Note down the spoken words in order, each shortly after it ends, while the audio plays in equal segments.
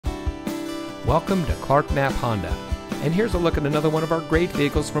Welcome to Knapp Honda, and here's a look at another one of our great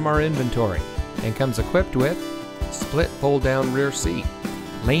vehicles from our inventory, and comes equipped with split fold-down rear seat,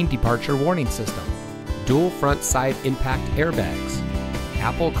 lane departure warning system, dual front side impact airbags,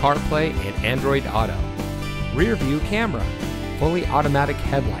 Apple CarPlay and Android Auto, rear view camera, fully automatic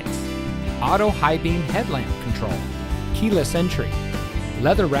headlights, auto high beam headlamp control, keyless entry,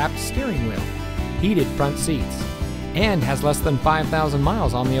 leather wrapped steering wheel, heated front seats, and has less than 5,000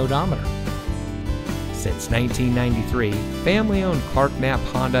 miles on the odometer. Since 1993, family-owned Knapp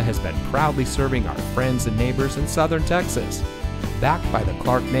Honda has been proudly serving our friends and neighbors in southern Texas. Backed by the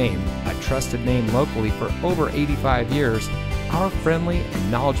Clark name, a trusted name locally for over 85 years, our friendly and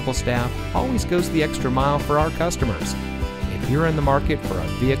knowledgeable staff always goes the extra mile for our customers. If you're in the market for a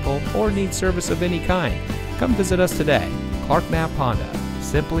vehicle or need service of any kind, come visit us today. Knapp Honda,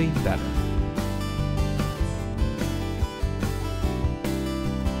 simply better.